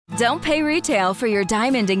Don't pay retail for your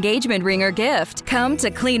diamond engagement ring or gift. Come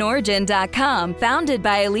to CleanOrigin.com. Founded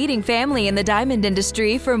by a leading family in the diamond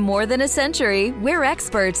industry for more than a century, we're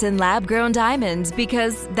experts in lab-grown diamonds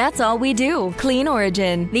because that's all we do. Clean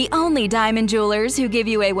Origin, the only diamond jewelers who give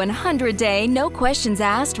you a 100-day, no questions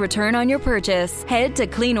asked return on your purchase. Head to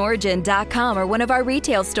CleanOrigin.com or one of our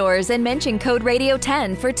retail stores and mention code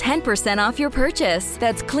Radio10 for 10% off your purchase.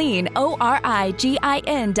 That's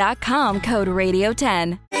CleanOrigin.com, code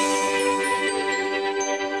Radio10.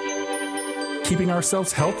 Keeping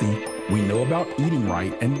ourselves healthy, we know about eating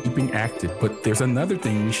right and keeping active, but there's another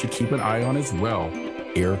thing we should keep an eye on as well: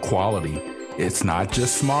 air quality. It's not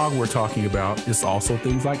just smog we're talking about, it's also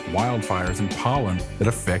things like wildfires and pollen that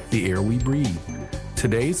affect the air we breathe.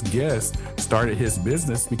 Today's guest started his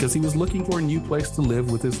business because he was looking for a new place to live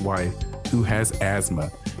with his wife, who has asthma.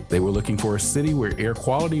 They were looking for a city where air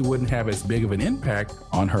quality wouldn't have as big of an impact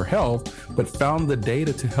on her health, but found the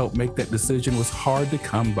data to help make that decision was hard to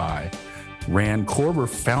come by. Rand Korber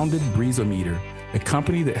founded Breezometer, a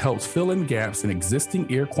company that helps fill in gaps in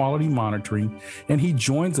existing air quality monitoring, and he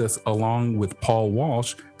joins us along with Paul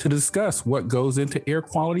Walsh to discuss what goes into air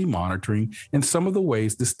quality monitoring and some of the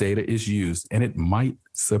ways this data is used, and it might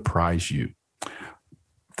surprise you.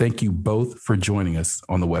 Thank you both for joining us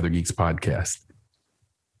on the Weather Geeks podcast.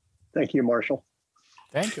 Thank you, Marshall.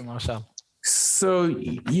 Thank you, Marshall. So,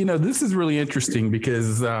 this is really interesting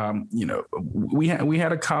because, we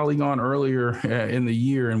had a colleague on earlier in the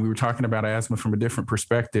year, and we were talking about asthma from a different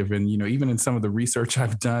perspective. And, even in some of the research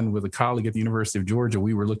I've done with a colleague at the University of Georgia,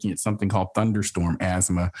 we were looking at something called thunderstorm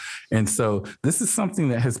asthma. And so this is something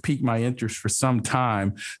that has piqued my interest for some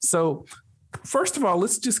time. So first of all,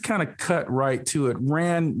 let's just kind of cut right to it.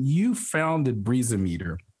 Rand, you founded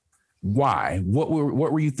Breezometer. Why? What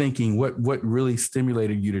were you thinking? What really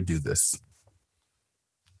stimulated you to do this?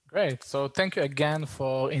 Great. So thank you again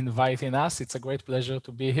for inviting us. It's a great pleasure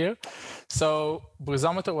to be here. So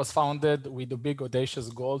Breezometer was founded with the big audacious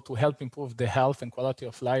goal to help improve the health and quality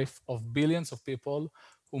of life of billions of people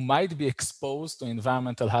who might be exposed to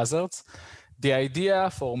environmental hazards. The idea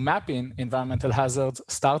for mapping environmental hazards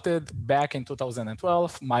started back in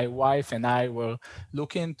 2012. My wife and I were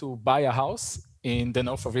looking to buy a house in the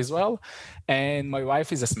north of Israel, and my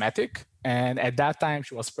wife is asthmatic, and at that time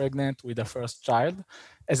she was pregnant with her first child.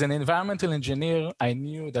 As an environmental engineer, I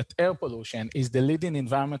knew that air pollution is the leading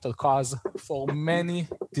environmental cause for many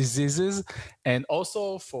diseases and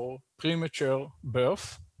also for premature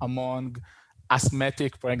birth among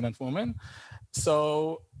asthmatic pregnant women.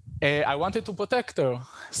 So I wanted to protect her.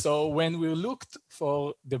 So when we looked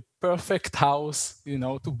for the perfect house,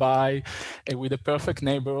 to buy with the perfect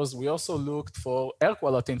neighbors, we also looked for air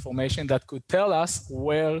quality information that could tell us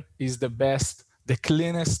where is the best, the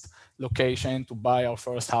cleanest location to buy our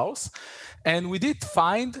first house. And we did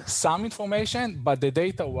find some information, but the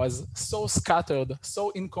data was so scattered,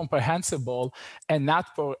 so incomprehensible, and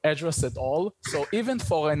not per address at all. So even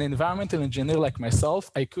for an environmental engineer like myself,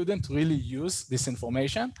 I couldn't really use this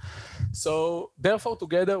information. So therefore,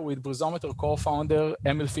 together with Breezometer co-founder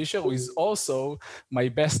Emil Fisher, who is also my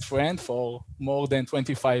best friend for more than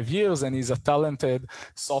 25 years, and he's a talented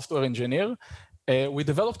software engineer, we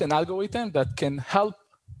developed an algorithm that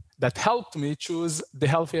helped me choose the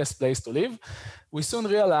healthiest place to live. We soon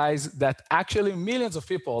realized that actually millions of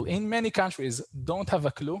people in many countries don't have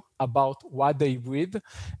a clue about what they breathe.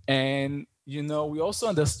 And, we also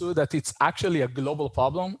understood that it's actually a global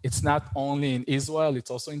problem. It's not only in Israel,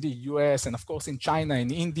 it's also in the US and of course in China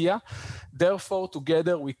and India. Therefore,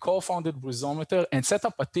 together we co-founded Breezometer and set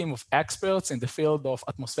up a team of experts in the field of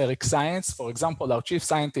atmospheric science. For example, our chief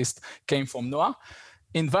scientist came from NOAA.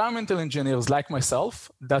 Environmental engineers like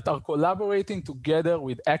myself that are collaborating together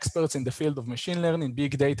with experts in the field of machine learning,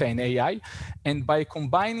 big data, and AI. And by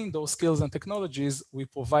combining those skills and technologies, we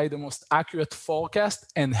provide the most accurate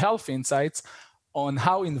forecast and health insights on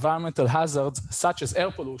how environmental hazards such as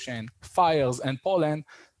air pollution, fires, and pollen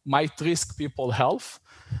might risk people's health.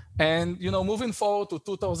 And moving forward to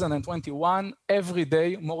 2021, every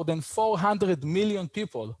day, more than 400 million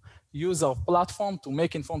people use our platform to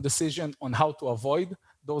make informed decisions on how to avoid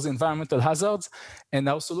those environmental hazards. And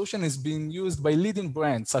our solution is being used by leading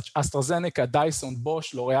brands such as AstraZeneca, Dyson,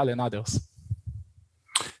 Bosch, L'Oreal, and others.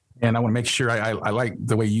 And I want to make sure I like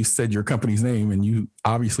the way you said your company's name, and you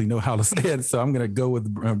obviously know how to say it. So I'm going to go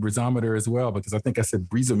with Breezometer as well, because I think I said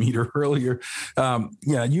Breezometer earlier. I want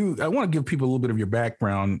to give people a little bit of your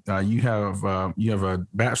background. You have a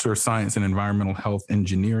Bachelor of Science in Environmental Health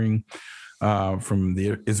Engineering from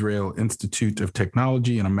the Israel Institute of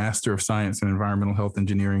Technology and a Master of Science in Environmental Health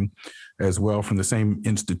Engineering. as well from the same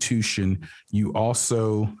institution. You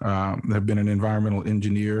also have been an environmental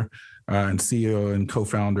engineer and CEO and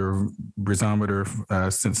co-founder of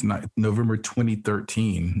Brisometer since November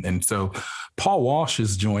 2013. And so Paul Walsh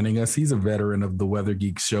is joining us. He's a veteran of the Weather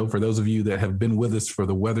Geeks show. For those of you that have been with us for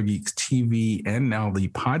the Weather Geeks TV and now the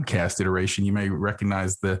podcast iteration, you may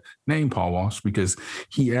recognize the name Paul Walsh because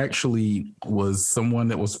he actually was someone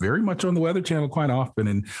that was very much on the Weather Channel quite often.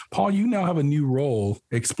 And Paul, you now have a new role.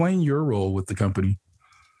 Explain your role with the company.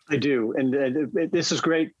 I do. And this is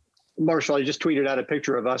great. Marshall, I just tweeted out a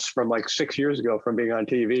picture of us from like 6 years ago from being on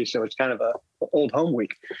TV. So it's kind of a old home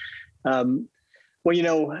week. Well, you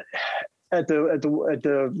know, at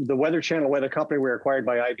the Weather Channel Weather Company, we were acquired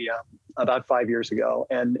by IBM about 5 years ago.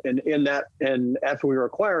 And after we were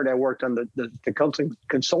acquired, I worked on the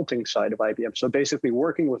consulting side of IBM. So basically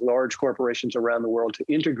working with large corporations around the world to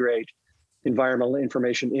integrate environmental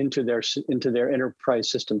information into their enterprise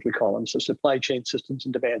systems, we call them. So supply chain systems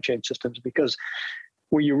and demand chain systems, because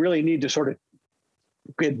where you really need to sort of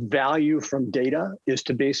get value from data is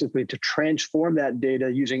to basically to transform that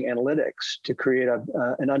data using analytics to create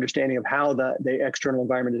an understanding of how the external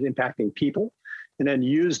environment is impacting people, and then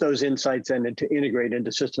use those insights and to integrate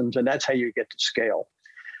into systems. And that's how you get to scale.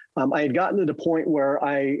 I had gotten to the point where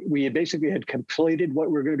we basically had completed what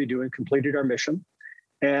we were going to be doing, completed our mission.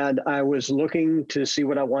 And I was looking to see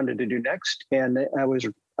what I wanted to do next. And I was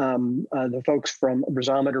the folks from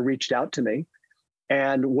Brisometer reached out to me.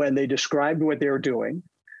 And when they described what they were doing,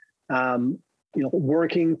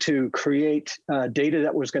 working to create data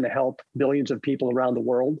that was going to help billions of people around the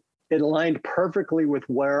world, it aligned perfectly with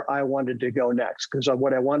where I wanted to go next. Because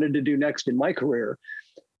what I wanted to do next in my career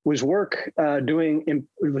was doing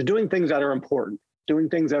things that are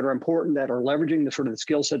important, that are leveraging the sort of the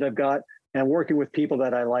skill set I've got, and working with people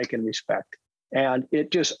that I like and respect. And it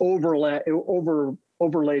just overlaid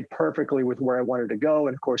perfectly with where I wanted to go.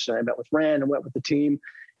 And of course, I met with Rand and went with the team.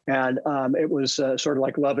 And it was sort of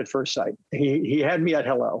like love at first sight. He had me at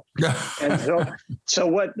hello. And so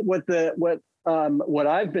what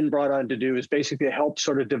I've been brought on to do is basically help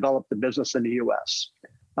sort of develop the business in the U.S.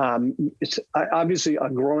 It's obviously a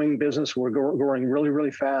growing business. We're growing really,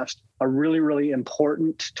 really fast. A really, really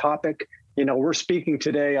important topic. You know, we're speaking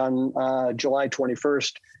today on July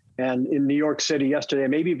 21st. And in New York City yesterday,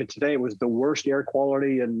 maybe even today, was the worst air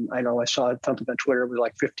quality. And I know I saw something on Twitter. It was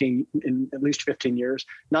like at least 15 years.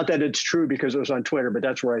 Not that it's true because it was on Twitter, but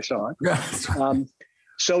that's where I saw it.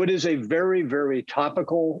 So it is a very, very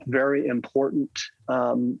topical, very important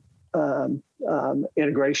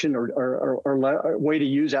integration or way to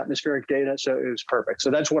use atmospheric data. So it was perfect.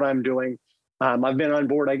 So that's what I'm doing. I've been on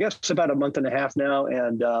board, I guess, about a month and a half now,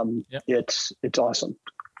 and it's awesome.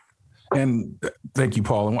 And thank you,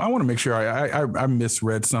 Paul. And I want to make sure I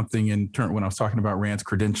misread something when I was talking about Rand's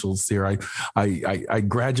credentials here. I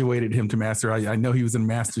graduated him to master. I know he was in a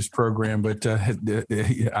master's program, but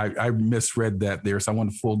I misread that there. So I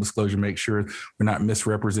want full disclosure, make sure we're not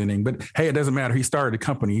misrepresenting. But hey, it doesn't matter. He started a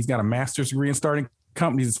company. He's got a master's degree in starting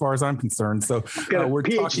companies, as far as I'm concerned. So we're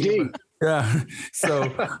PhD. Talking about, yeah. So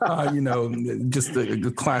just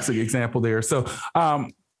a classic example there. So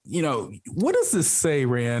what does this say,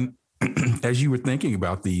 Rand? As you were thinking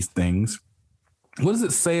about these things, what does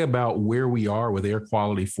it say about where we are with air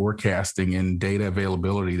quality forecasting and data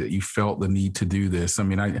availability that you felt the need to do this? I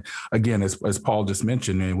mean, again, as Paul just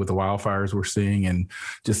mentioned, with the wildfires we're seeing and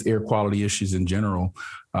just air quality issues in general,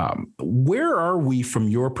 where are we from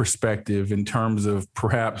your perspective in terms of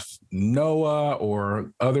perhaps NOAA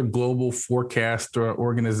or other global forecast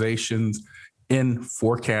organizations in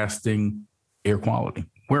forecasting air quality?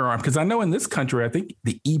 Because I know in this country, I think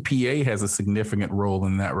the EPA has a significant role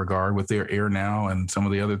in that regard with their Air Now and some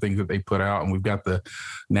of the other things that they put out. And we've got the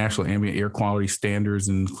National Ambient Air Quality Standards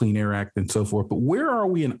and Clean Air Act and so forth. But where are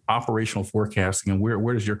we in operational forecasting, and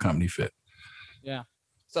where does your company fit? Yeah,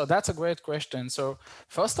 so that's a great question. So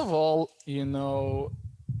first of all,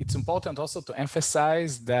 it's important also to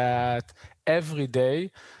emphasize that every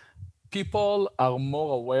day people are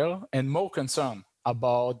more aware and more concerned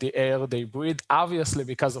about the air they breathe. Obviously,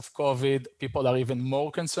 because of COVID, people are even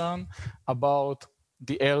more concerned about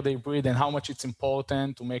the air they breathe and how much it's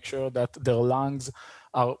important to make sure that their lungs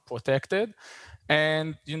are protected.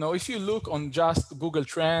 And, if you look on just Google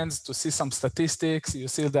Trends to see some statistics, you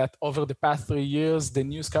see that over the past 3 years, the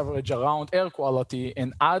news coverage around air quality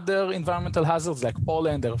and other environmental hazards like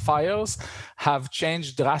pollen or fires have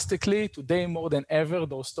changed drastically. Today, more than ever,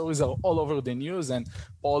 those stories are all over the news, and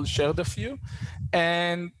Paul shared a few.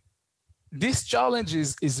 And this challenge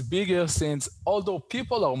is bigger since although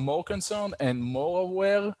people are more concerned and more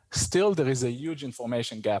aware, still there is a huge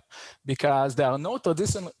information gap because there are no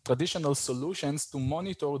traditional solutions to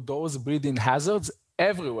monitor those breathing hazards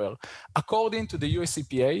everywhere. According to the US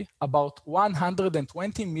EPA, about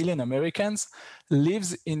 120 million Americans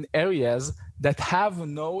live in areas that have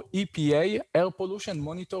no EPA air pollution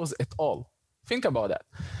monitors at all. Think about that.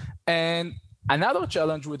 And another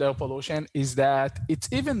challenge with air pollution is that it's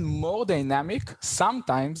even more dynamic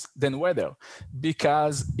sometimes than weather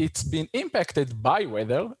because it's been impacted by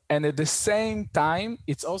weather, and at the same time,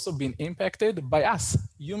 it's also been impacted by us,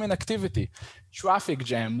 human activity, traffic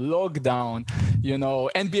jam, lockdown,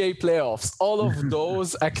 NBA playoffs, all of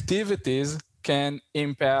those activities can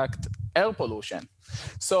impact air pollution.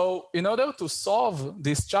 So in order to solve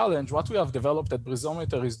this challenge, what we have developed at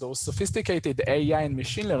Breezometer is those sophisticated AI and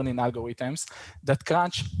machine learning algorithms that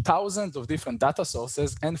crunch thousands of different data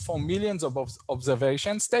sources and for millions of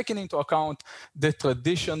observations, taking into account the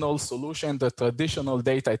traditional solution, the traditional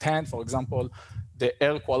data at hand, for example, the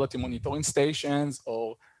air quality monitoring stations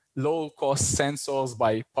or low-cost sensors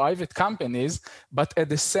by private companies. But at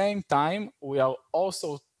the same time, we are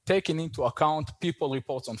also taking into account people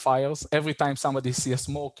reports on fires. Every time somebody sees a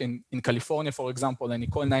smoke in California, for example, and you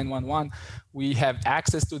call 911, we have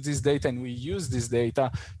access to this data and we use this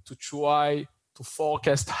data to try to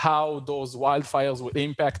forecast how those wildfires will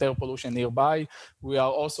impact air pollution nearby. We are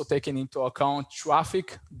also taking into account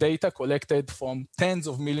traffic data collected from tens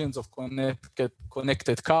of millions of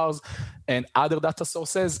connected cars and other data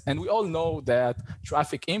sources. And we all know that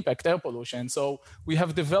traffic impacts air pollution. So we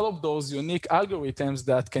have developed those unique algorithms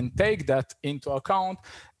that can take that into account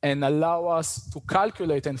and allow us to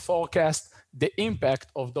calculate and forecast the impact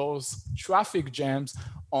of those traffic jams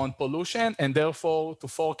on pollution, and therefore to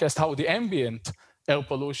forecast how the ambient air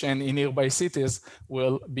pollution in nearby cities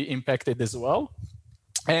will be impacted as well.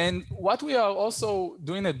 And what we are also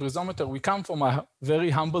doing at Breezometer, we come from a very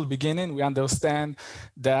humble beginning. We understand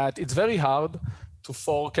that it's very hard to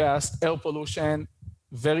forecast air pollution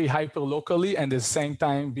very hyper-locally and at the same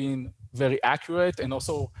time being very accurate and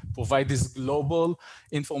also provide this global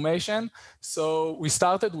information. So we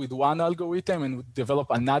started with one algorithm and we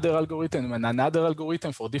developed another algorithm and another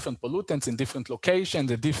algorithm for different pollutants in different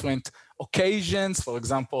locations, at different occasions, for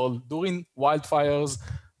example, during wildfires,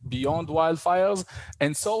 beyond wildfires.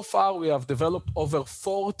 And so far, we have developed over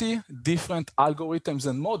 40 different algorithms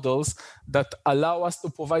and models that allow us to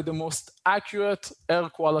provide the most accurate air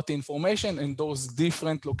quality information in those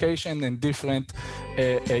different locations and different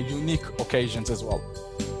unique occasions as well.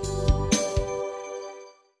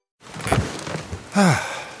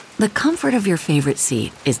 The comfort of your favorite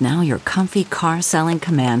seat is now your comfy car selling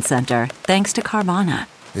command center, thanks to Carvana.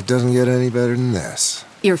 It doesn't get any better than this.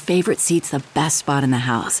 Your favorite seat's the best spot in the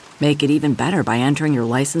house. Make it even better by entering your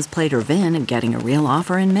license plate or VIN and getting a real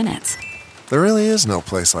offer in minutes. There really is no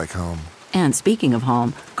place like home. And speaking of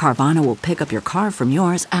home, Carvana will pick up your car from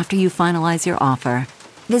yours after you finalize your offer.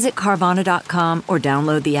 Visit Carvana.com or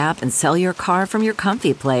download the app and sell your car from your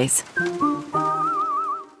comfy place.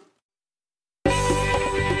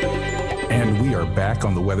 And we are back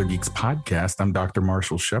on the Weather Geeks podcast. I'm Dr.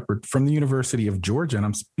 Marshall Shepard from the University of Georgia, and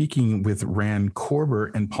I'm speaking with Rand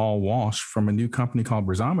Korber and Paul Walsh from a new company called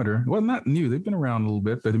Breezometer. Well, not new. They've been around a little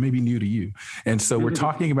bit, but it may be new to you. And so we're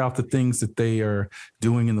talking about the things that they are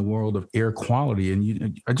doing in the world of air quality.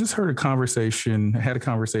 And I just had a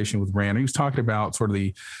conversation with Rand. He was talking about sort of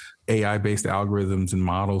the AI-based algorithms and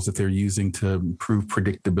models that they're using to improve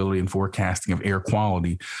predictability and forecasting of air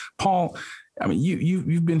quality. Paul, I mean,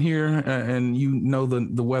 you've been here and you know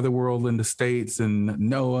the weather world in the States and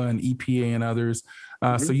NOAA and EPA and others.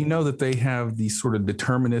 So you know that they have these sort of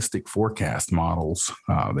deterministic forecast models.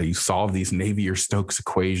 They solve these Navier-Stokes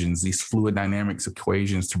equations, these fluid dynamics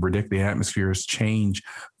equations to predict the atmosphere's change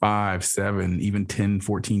 5, 7, even 10,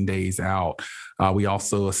 14 days out. We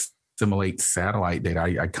also simulate satellite data.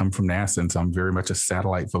 I come from NASA, and so I'm very much a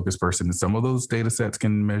satellite-focused person. And some of those data sets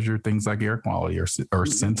can measure things like air quality or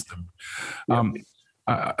sense them.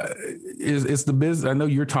 Is the business? I know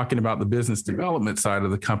you're talking about the business development side of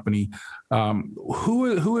the company.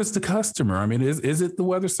 Who is the customer? I mean, is it the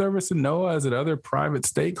Weather Service and NOAA? Is it other private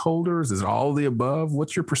stakeholders? Is it all of the above?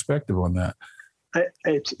 What's your perspective on that?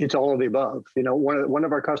 It's all of the above. You know, one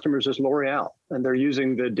of our customers is L'Oreal, and they're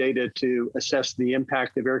using the data to assess the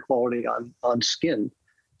impact of air quality on skin,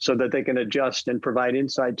 so that they can adjust and provide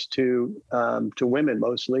insights to women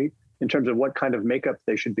mostly in terms of what kind of makeup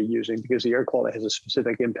they should be using, because the air quality has a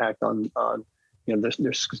specific impact on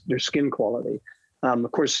their skin quality.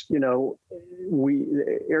 Of course,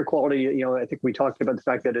 air quality, I think we talked about the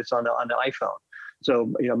fact that it's on the iPhone.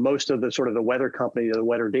 So, most of the sort of the weather companies, the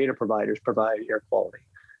weather data providers provide air quality.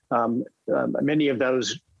 Many of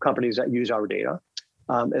those companies that use our data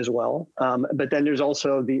as well. But then there's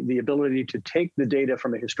also the ability to take the data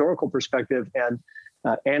from a historical perspective and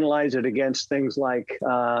analyze it against things like,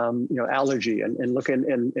 allergy and look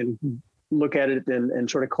at it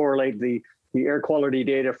and sort of correlate the air quality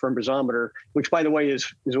data from Brisometer, which, by the way,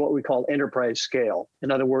 is what we call enterprise scale.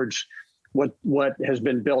 In other words, what has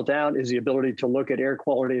been built out is the ability to look at air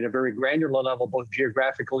quality at a very granular level, both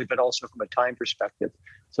geographically, but also from a time perspective.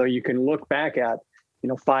 So you can look back at,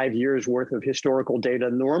 5 years worth of historical data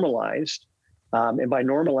normalized. And by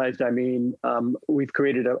normalized, I mean, we've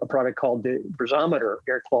created a product called the Brisometer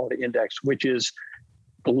Air Quality Index, which is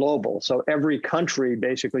global. So every country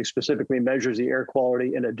basically specifically measures the air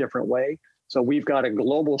quality in a different way. So we've got a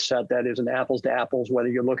global set that is an apples to apples, whether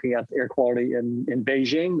you're looking at air quality in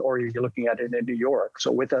Beijing or you're looking at it in New York.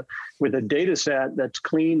 So with a data set that's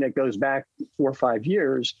clean, that goes back 4 or 5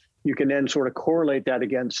 years, you can then sort of correlate that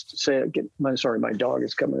against, say, my dog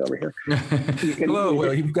is coming over here.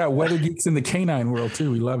 Well, you've got weather geeks in the canine world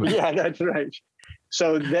too. We love it. Yeah, that's right.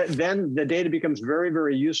 So then the data becomes very,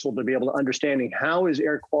 very useful to be able to understanding how is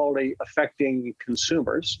air quality affecting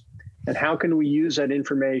consumers, and how can we use that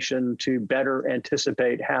information to better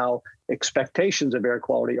anticipate how expectations of air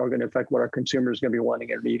quality are going to affect what our consumers are going to be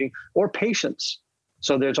wanting and needing, or patients.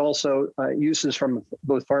 So there's also uses from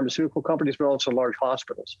both pharmaceutical companies, but also large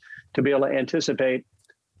hospitals, to be able to anticipate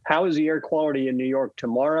how is the air quality in New York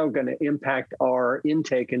tomorrow going to impact our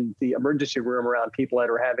intake in the emergency room around people that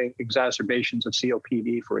are having exacerbations of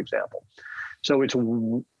COPD, for example. So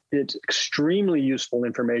it's extremely useful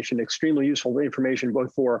information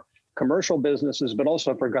both for commercial businesses, but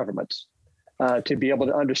also for governments to be able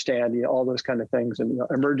to understand all those kind of things, and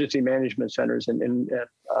emergency management centers and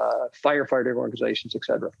firefighter organizations, et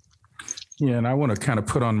cetera. Yeah, and I want to kind of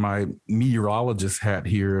put on my meteorologist hat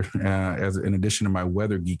here as in addition to my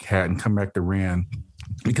weather geek hat and come back to Rand,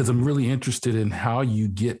 because I'm really interested in how you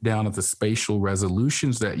get down at the spatial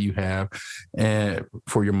resolutions that you have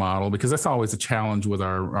for your model, because that's always a challenge with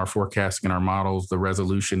our forecasting and our models, the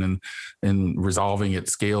resolution and resolving at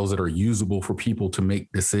scales that are usable for people to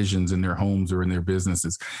make decisions in their homes or in their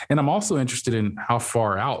businesses. And I'm also interested in how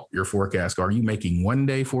far out your forecast. Are you making 1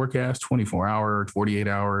 day forecast, 24 hour, 48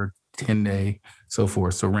 hour, 10 day, so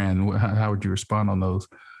forth? So Rand, how would you respond on those?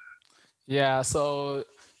 Yeah, so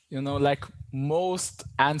like most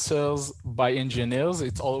answers by engineers,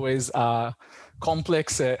 it's always a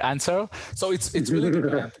complex answer. So it's really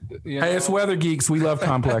different. Hey, it's weather geeks. We love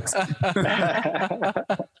complex.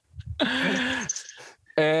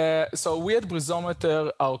 So we at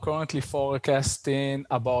Brisometer are currently forecasting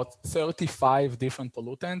about 35 different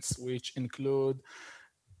pollutants, which include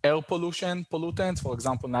air pollution pollutants, for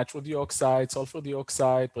example, nitrogen dioxide, sulfur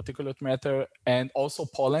dioxide, particulate matter, and also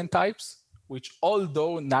pollen types, which,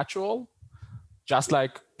 although natural, just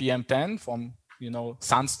like PM10 from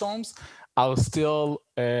sandstorms, are still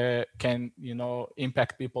can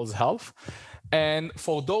impact people's health. And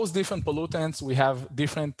for those different pollutants, we have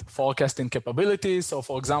different forecasting capabilities. So,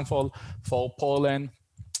 for example, for pollen,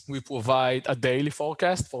 we provide a daily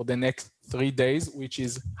forecast for the next 3 days, which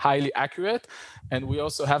is highly accurate. And we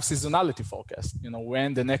also have seasonality forecast,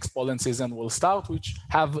 when the next pollen season will start, which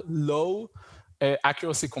have low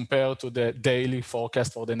accuracy compared to the daily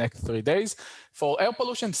forecast for the next 3 days. For air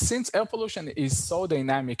pollution, since air pollution is so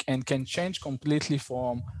dynamic and can change completely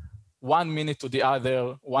from 1 minute to the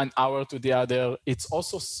other, 1 hour to the other, it's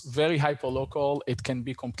also very hyperlocal. It can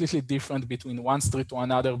be completely different between one street to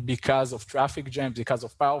another because of traffic jams, because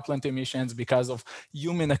of power plant emissions, because of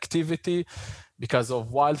human activity, because of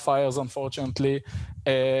wildfires, unfortunately.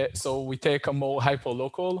 So we take a more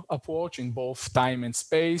hyperlocal approach in both time and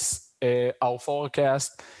space. Our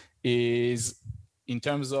forecast is, in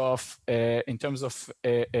terms of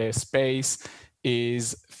space,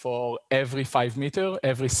 is for every 5 meters,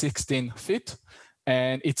 every 16 feet.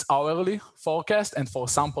 And it's hourly forecast, and for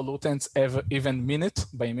some pollutants, even minute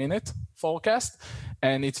by minute forecast.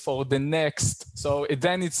 And it's for the next, so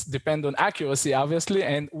then it's depend on accuracy, obviously.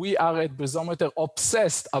 And we are at Brisometer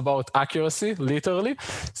obsessed about accuracy, literally.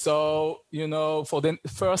 So, for the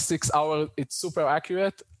first 6 hours, it's super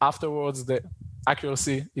accurate. Afterwards, the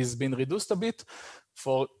accuracy is being reduced a bit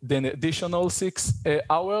for the additional 6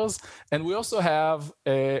 hours. And we also have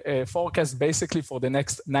a forecast basically for the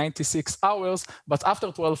next 96 hours. But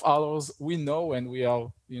after 12 hours, we know, and we are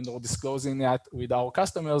disclosing that with our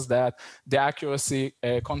customers, that the accuracy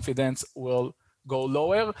confidence will go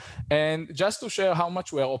lower. And just to share how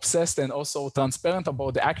much we are obsessed and also transparent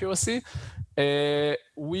about the accuracy,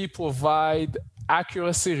 we provide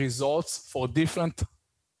accuracy results for different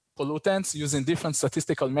pollutants using different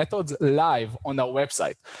statistical methods live on our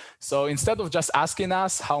website. So instead of just asking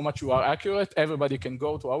us how much you are accurate, everybody can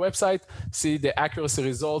go to our website, see the accuracy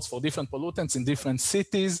results for different pollutants in different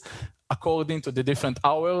cities according to the different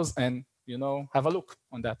hours, and have a look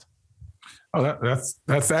on that. Oh,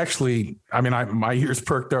 that's actually, I mean, my ears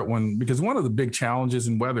perked up because one of the big challenges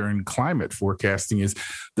in weather and climate forecasting is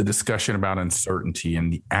the discussion about uncertainty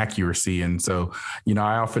and the accuracy. And so,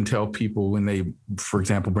 I often tell people when they, for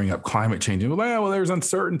example, bring up climate change, well, there's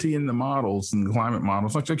uncertainty in the models and the climate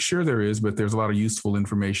models. Like, sure there is, but there's a lot of useful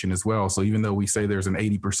information as well. So even though we say there's an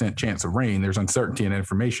 80% chance of rain, there's uncertainty in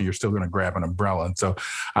information, you're still going to grab an umbrella. And so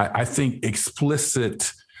I think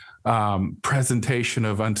explicit presentation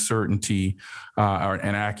of uncertainty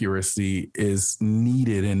and accuracy is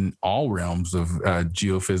needed in all realms of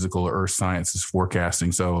geophysical or earth sciences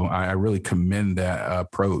forecasting. So I really commend that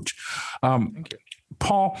approach. Thank you.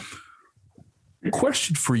 Paul,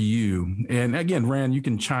 question for you. And again, Rand, you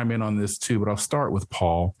can chime in on this too, but I'll start with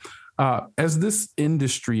Paul. As this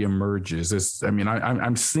industry emerges,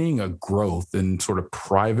 I'm seeing a growth in sort of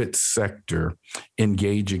private sector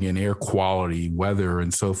engaging in air quality, weather,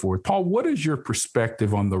 and so forth. Paul, what is your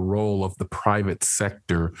perspective on the role of the private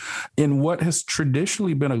sector in what has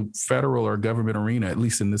traditionally been a federal or government arena, at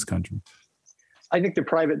least in this country? I think the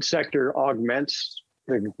private sector augments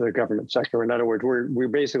the government sector. In other words, we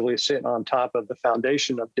basically sit on top of the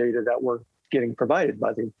foundation of data that we're getting provided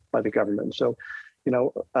by the government. So,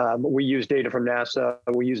 we use data from NASA,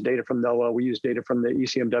 we use data from NOAA, we use data from the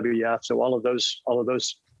ECMWF. So all of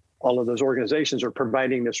those organizations are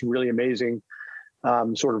providing this really amazing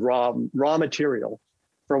sort of raw material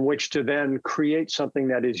from which to then create something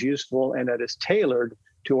that is useful and that is tailored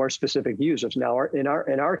to our specific users. Now, in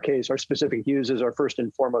our case, our specific users are first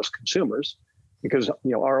and foremost consumers, because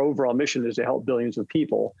our overall mission is to help billions of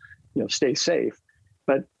people stay safe.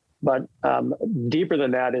 But deeper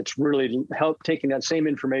than that, it's really taking that same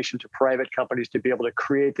information to private companies to be able to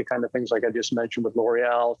create the kind of things like I just mentioned with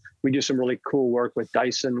L'Oreal. We do some really cool work with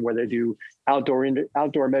Dyson, where they do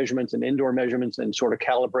outdoor measurements and indoor measurements and sort of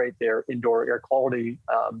calibrate their indoor air quality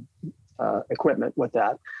equipment with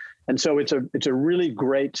that. And so it's a really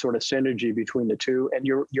great sort of synergy between the two. And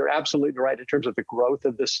you're absolutely right in terms of the growth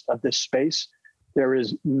of this space. There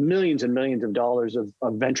is millions and millions of dollars of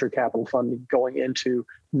venture capital funding going into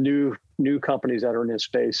new companies that are in this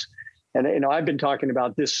space. And I've been talking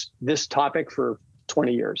about this topic for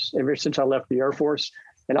 20 years, ever since I left the Air Force.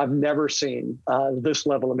 And I've never seen this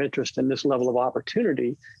level of interest and this level of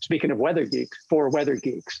opportunity, speaking of weather geeks, for weather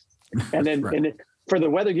geeks. And then right. And for the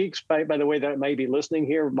weather geeks, by the way, that may be listening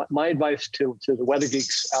here, my advice to the weather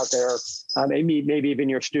geeks out there, maybe even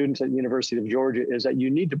your students at the University of Georgia, is that you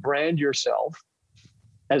need to brand yourself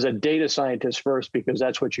as a data scientist first, because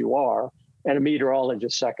that's what you are, and a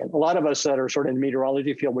meteorologist second. A lot of us that are sort of in the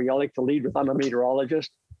meteorology field, we all like to lead with, I'm a meteorologist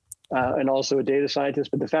and also a data scientist.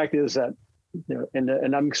 But the fact is that,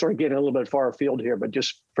 and I'm sort of getting a little bit far afield here, but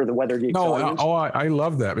just for the weather geeks audience. I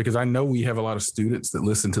love that, because I know we have a lot of students that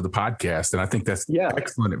listen to the podcast, and I think that's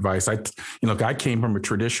excellent advice. I came from a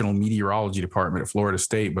traditional meteorology department at Florida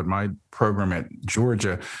State, but my program at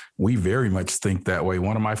Georgia, we very much think that way.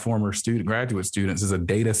 One of my former graduate students is a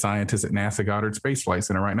data scientist at NASA Goddard Space Flight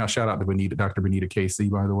Center right now. Shout out to Dr. Benita Casey,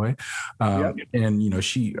 by the way. And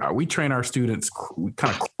we train our students, we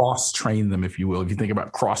kind of cross train them, if you will. If you think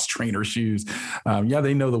about cross trainer shoes,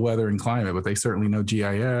 they know the weather and climate, but they certainly know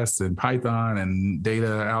GIS and Python and data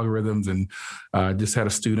algorithms. And just had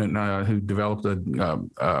a student who developed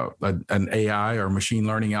an AI or machine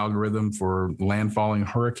learning algorithm for landfalling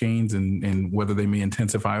hurricanes and whether they may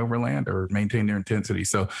intensify over land or maintain their intensity.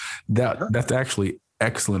 So that's actually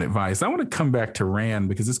excellent advice. I want to come back to Rand,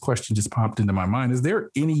 because this question just popped into my mind. Is there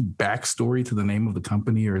any backstory to the name of the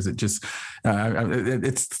company, or is it just,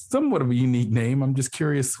 it's somewhat of a unique name? I'm just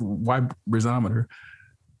curious, why Brisometer?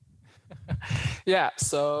 Yeah,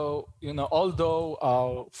 so, although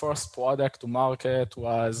our first product to market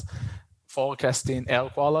was forecasting air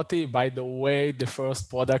quality, by the way, the first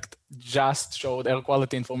product just showed air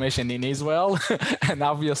quality information in Israel. And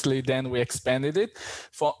obviously then we expanded it.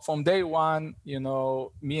 From day one,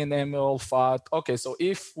 me and Emil thought, okay, so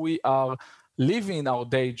if we are leaving our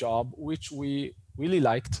day job, which we really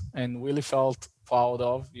liked and really felt proud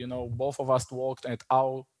of, both of us worked at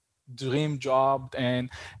our dream job. And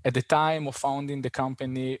at the time of founding the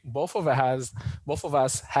company, both of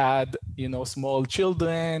us had, small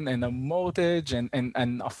children and a mortgage and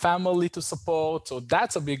a family to support. So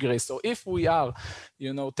that's a big risk. So if we are,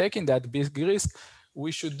 taking that big risk,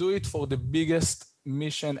 we should do it for the biggest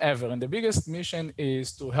mission ever. And the biggest mission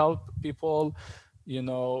is to help people,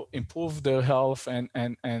 improve their health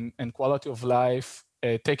and quality of life,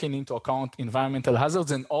 taking into account environmental hazards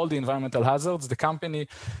and all the environmental hazards. The company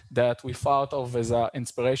that we thought of as an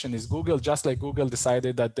inspiration is Google. Just like Google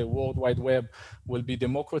decided that the World Wide Web will be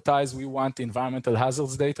democratized, we want environmental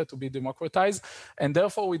hazards data to be democratized. And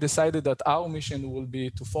therefore, we decided that our mission will be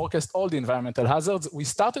to forecast all the environmental hazards. We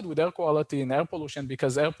started with air quality and air pollution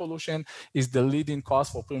because air pollution is the leading cause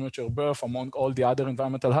for premature birth among all the other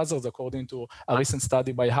environmental hazards. According to a recent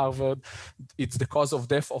study by Harvard, it's the cause of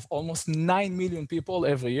death of almost 9 million people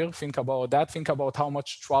every year. Think about that. Think about how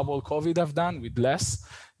much trouble COVID have done with less,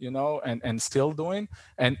 and still doing.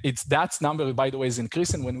 And that number, by the way, is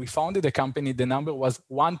increasing. When we founded the company, the number was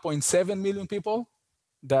 1.7 million people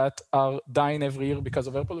that are dying every year because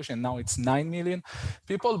of air pollution. Now it's 9 million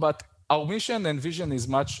people, but our mission and vision is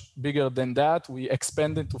much bigger than that. We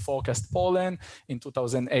expanded to forecast pollen in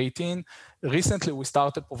 2018. Recently, we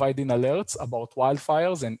started providing alerts about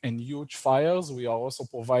wildfires and huge fires. We are also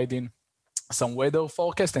providing some weather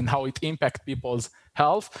forecast and how it impacts people's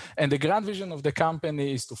health. And the grand vision of the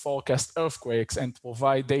company is to forecast earthquakes and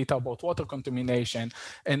provide data about water contamination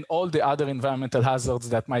and all the other environmental hazards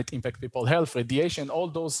that might impact people's health, radiation, all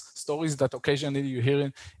those stories that occasionally you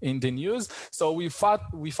hear in the news. So we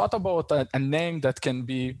thought about a name that can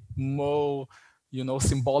be more,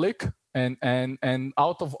 symbolic. And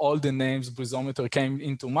out of all the names, Bruisometer came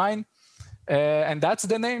into mind. And that's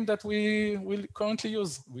the name that we will currently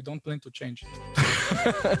use. We don't plan to change it.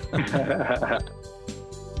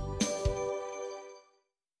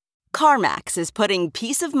 CarMax is putting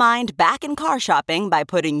peace of mind back in car shopping by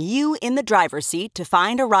putting you in the driver's seat to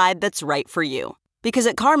find a ride that's right for you. Because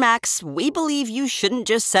at CarMax, we believe you shouldn't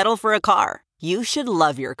just settle for a car. You should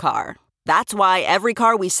love your car. That's why every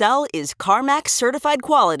car we sell is CarMax certified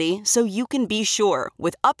quality, so you can be sure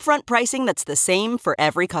with upfront pricing that's the same for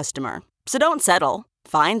every customer. So don't settle.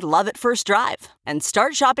 Find love at first drive and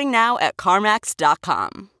start shopping now at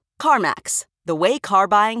CarMax.com. CarMax, the way car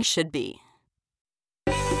buying should be.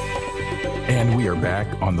 And we are back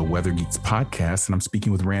on the Weather Geeks podcast, and I'm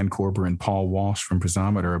speaking with Rand Korber and Paul Walsh from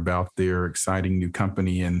Bruisometer about their exciting new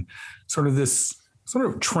company and sort of this sort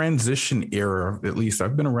of transition era. At least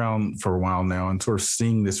I've been around for a while now and sort of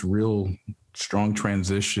seeing this real strong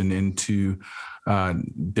transition into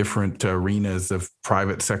different arenas of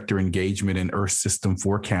private sector engagement in Earth system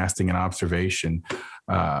forecasting and observation.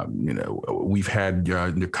 We've had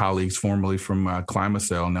your colleagues formerly from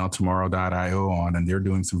Climacell, now Tomorrow.io on, and they're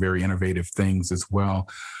doing some very innovative things as well.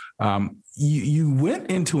 You went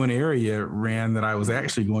into an area, Rand, that I was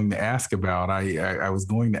actually going to ask about. I was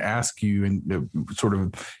going to ask you, and sort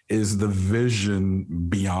of, is the vision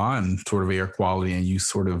beyond sort of air quality? And you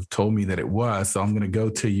sort of told me that it was. So I'm going to go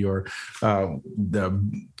to your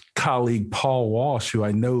the colleague, Paul Walsh, who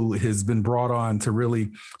I know has been brought on to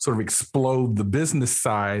really sort of explode the business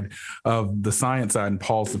side of the science side. And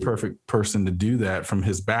Paul's the perfect person to do that from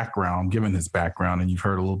his background, given his background, and you've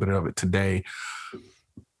heard a little bit of it today.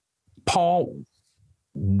 Paul,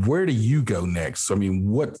 where do you go next? I mean,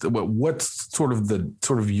 what's sort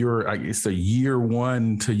of your, I guess, a year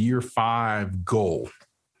 1 to year 5 goal?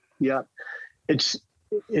 Yeah, it's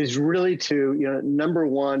really to, number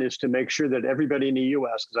one is to make sure that everybody in the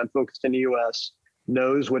U.S., because I'm focused in the U.S.,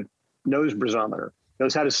 knows Bruisometer,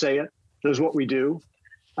 knows how to say it, knows what we do,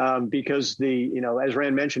 because as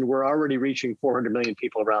Rand mentioned, we're already reaching 400 million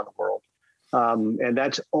people around the world, and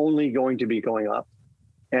that's only going to be going up.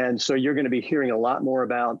 And so you're going to be hearing a lot more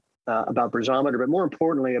about Bruisometer, but more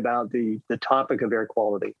importantly about the topic of air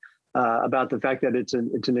quality, about the fact that it's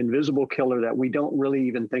an invisible killer that we don't really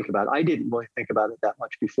even think about. I didn't really think about it that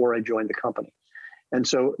much before I joined the company. And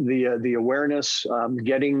so the awareness,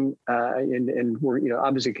 and we're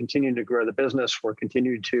obviously continuing to grow the business. We're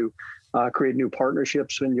continuing to create new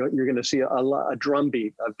partnerships, and you're going to see a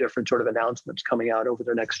drumbeat of different sort of announcements coming out over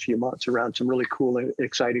the next few months around some really cool and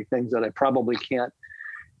exciting things that I probably can't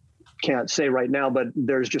say right now, but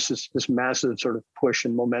there's just this massive sort of push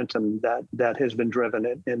and momentum that has been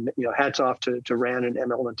driven. And hats off to Rand and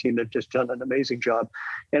ML and team. They've just done an amazing job.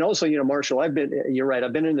 And also, Marshall, you're right.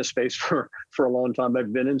 I've been in this space for a long time.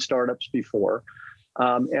 I've been in startups before.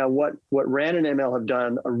 And what Rand and ML have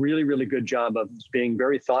done a really, really good job of is being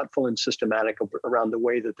very thoughtful and systematic around the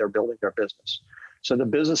way that they're building their business. So the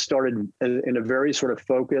business started in a very sort of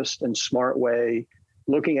focused and smart way,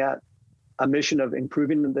 looking at a mission of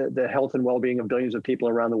improving the health and well-being of billions of people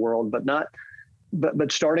around the world,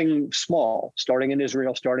 but starting small, starting in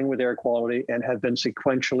Israel, starting with air quality, and have been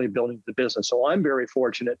sequentially building the business. So I'm very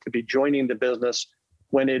fortunate to be joining the business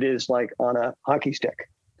when it is like on a hockey stick.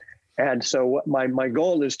 And so my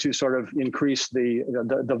goal is to sort of increase the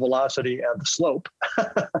velocity and the slope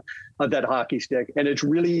of that hockey stick. And it's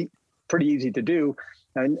really pretty easy to do.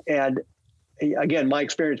 And again, my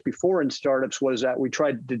experience before in startups was that we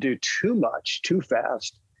tried to do too much, too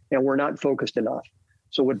fast, and we're not focused enough.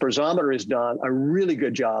 So what Brizometer has done a really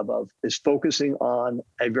good job of is focusing on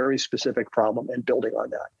a very specific problem and building on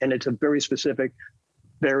that. And it's a very specific,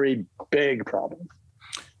 very big problem.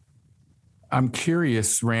 I'm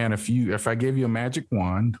curious, Ran, if I gave you a magic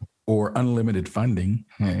wand or unlimited funding,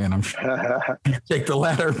 and I'm sure you take the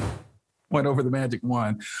latter one over the magic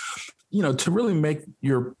wand, to really make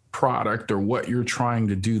your product or what you're trying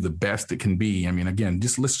to do the best it can be. I mean, again,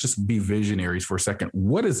 let's just be visionaries for a second.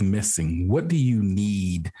 What is missing? What do you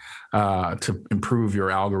need to improve your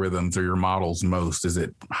algorithms or your models most? Is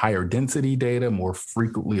it higher density data, more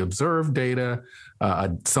frequently observed data,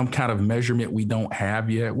 some kind of measurement we don't have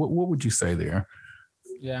yet? What would you say there?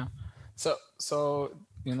 Yeah. So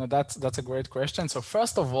that's a great question. So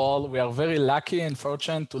first of all, we are very lucky and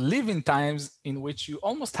fortunate to live in times in which you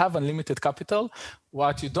almost have unlimited capital.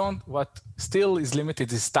 What still is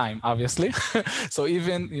limited is time, obviously. So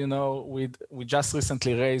even, we just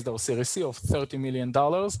recently raised our Series C of $30 million,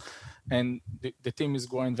 and the team is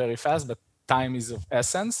growing very fast, but time is of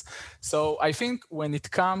essence. So I think when it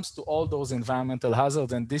comes to all those environmental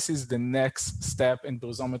hazards, and this is the next step in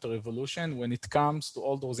Brizometer evolution, when it comes to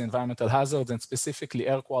all those environmental hazards and specifically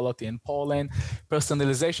air quality and pollen,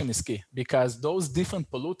 personalization is key, because those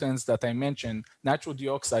different pollutants that I mentioned, nitrogen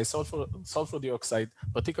dioxide, sulfur dioxide,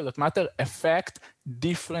 particulate matter, affect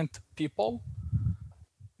different people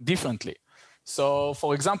differently. So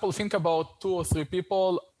for example, think about 2 or 3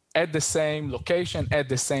 people at the same location at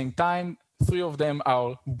the same time. 3 of them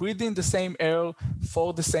are breathing the same air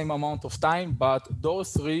for the same amount of time, but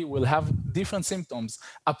those 3 will have different symptoms.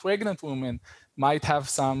 A pregnant woman might have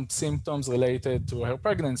some symptoms related to her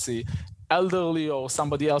pregnancy. Elderly or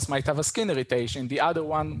somebody else might have a skin irritation. The other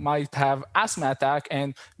one might have asthma attack,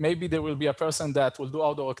 and maybe there will be a person that will do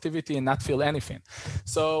outdoor activity and not feel anything.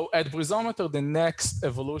 So at Brizometer, the next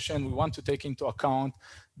evolution, we want to take into account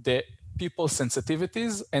the people's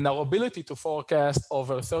sensitivities, and our ability to forecast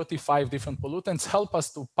over 35 different pollutants help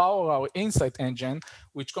us to power our insight engine,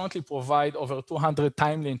 which currently provide over 200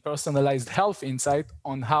 timely and personalized health insight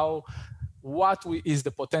on what is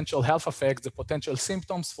the potential health effects, the potential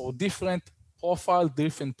symptoms for different profile,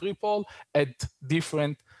 different people at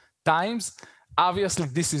different times. Obviously,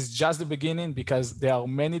 this is just the beginning because there are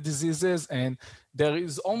many diseases, and there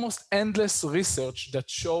is almost endless research that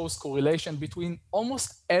shows correlation between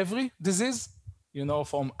almost every disease,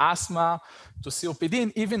 from asthma to COPD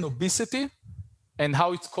and even obesity, and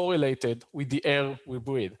how it's correlated with the air we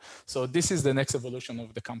breathe. So this is the next evolution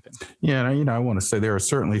of the company. Yeah, I want to say there are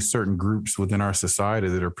certainly certain groups within our society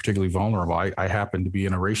that are particularly vulnerable. I happen to be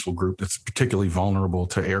in a racial group that's particularly vulnerable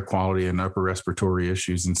to air quality and upper respiratory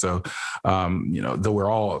issues. And so, though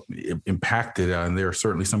we're all impacted, and there are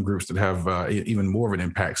certainly some groups that have even more of an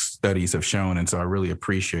impact, studies have shown. And so I really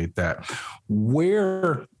appreciate that.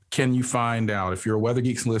 Where can you find out, if you're a Weather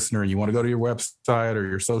Geeks listener and you want to go to your website or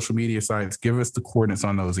your social media sites, give us the coordinates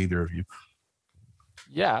on those, either of you.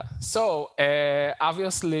 Yeah, so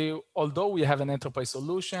obviously, although we have an enterprise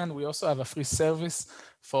solution, we also have a free service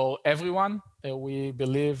for everyone. We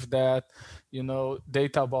believe that,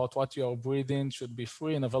 data about what you are breathing should be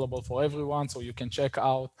free and available for everyone. So you can check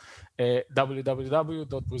out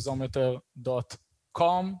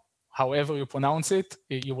www.brizometer.com. However you pronounce it,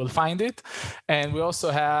 you will find it. And we also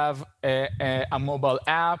have a mobile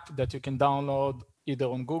app that you can download either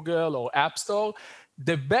on Google or App Store.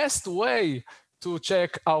 The best way to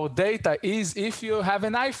check our data is if you have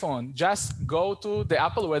an iPhone. Just go to the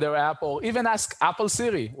Apple Weather app, or even ask Apple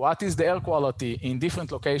Siri, what is the air quality in different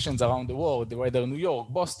locations around the world, whether New York,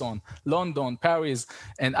 Boston, London, Paris,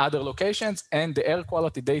 and other locations. And the air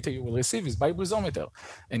quality data you will receive is by Brizometer.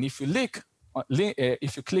 And if you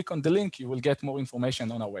click on the link, you will get more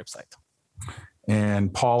information on our website.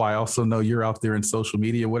 And Paul, I also know you're out there in social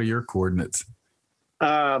media. What are your coordinates?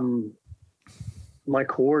 My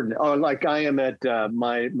coordinate, I am at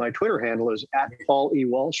my Twitter handle is at Paul E.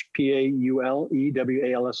 Walsh,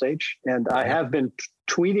 PaulEWalsh, and I have been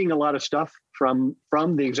tweeting a lot of stuff from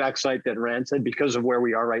the exact site that Rand said because of where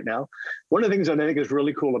we are right now. One of the things that I think is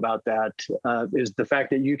really cool about that is the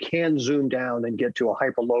fact that you can zoom down and get to a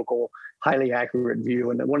hyperlocal, highly accurate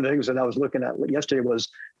view. And one of the things that I was looking at yesterday was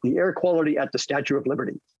the air quality at the Statue of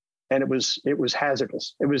Liberty, and it was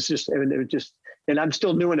hazardous. It was just, and I'm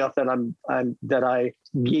still new enough that I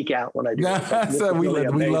geek out when I do that. So we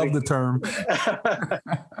love the term.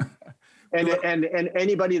 And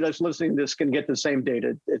anybody that's listening to this can get the same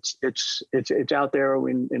data. It's out there,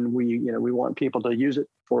 and we want people to use it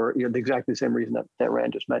for exactly the same reason that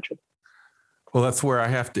Rand just mentioned. Well, that's where I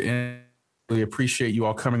have to end. Really appreciate you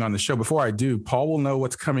all coming on the show. Before I do, Paul will know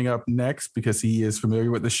what's coming up next because he is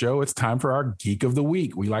familiar with the show. It's time for our Geek of the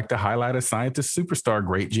Week. We like to highlight a scientist superstar,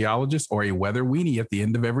 great geologist, or a weather weenie at the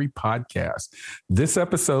end of every podcast. This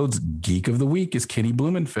episode's Geek of the Week is Kenny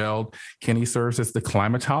Blumenfeld. Kenny serves as the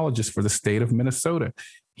climatologist for the state of Minnesota.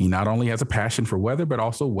 He not only has a passion for weather, but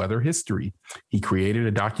also weather history. He created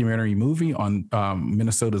a documentary movie on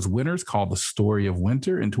Minnesota's winters called The Story of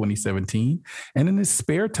Winter in 2017. And in his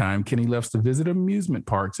spare time, Kenny loves to visit amusement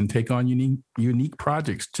parks and take on unique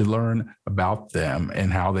projects to learn about them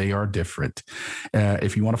and how they are different.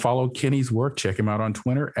 If you want to follow Kenny's work, check him out on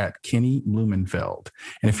Twitter at Kenny Blumenfeld.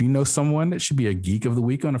 And if you know someone that should be a Geek of the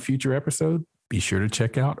Week on a future episode, be sure to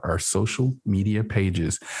check out our social media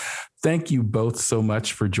pages. Thank you both so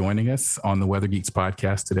much for joining us on the Weather Geeks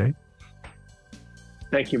podcast today.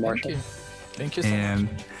 Thank you, Marshall. Thank you so much.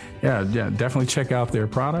 Yeah, definitely check out their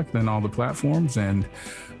product and all the platforms. And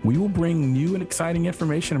we will bring new and exciting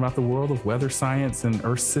information about the world of weather science and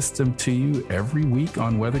Earth system to you every week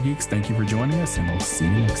on Weather Geeks. Thank you for joining us, and we'll see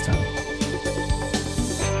you next time.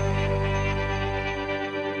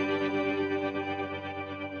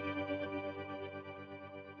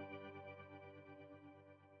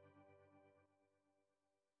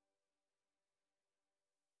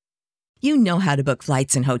 You know how to book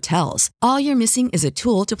flights and hotels. All you're missing is a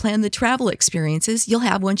tool to plan the travel experiences you'll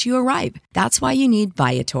have once you arrive. That's why you need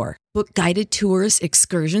Viator. Book guided tours,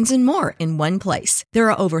 excursions, and more in one place. There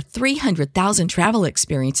are over 300,000 travel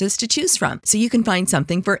experiences to choose from, so you can find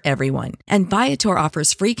something for everyone. And Viator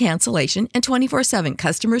offers free cancellation and 24/7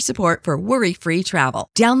 customer support for worry-free travel.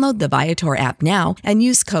 Download the Viator app now and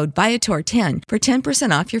use code Viator10 for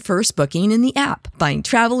 10% off your first booking in the app. Find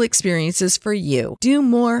travel experiences for you. Do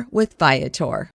more with Viator.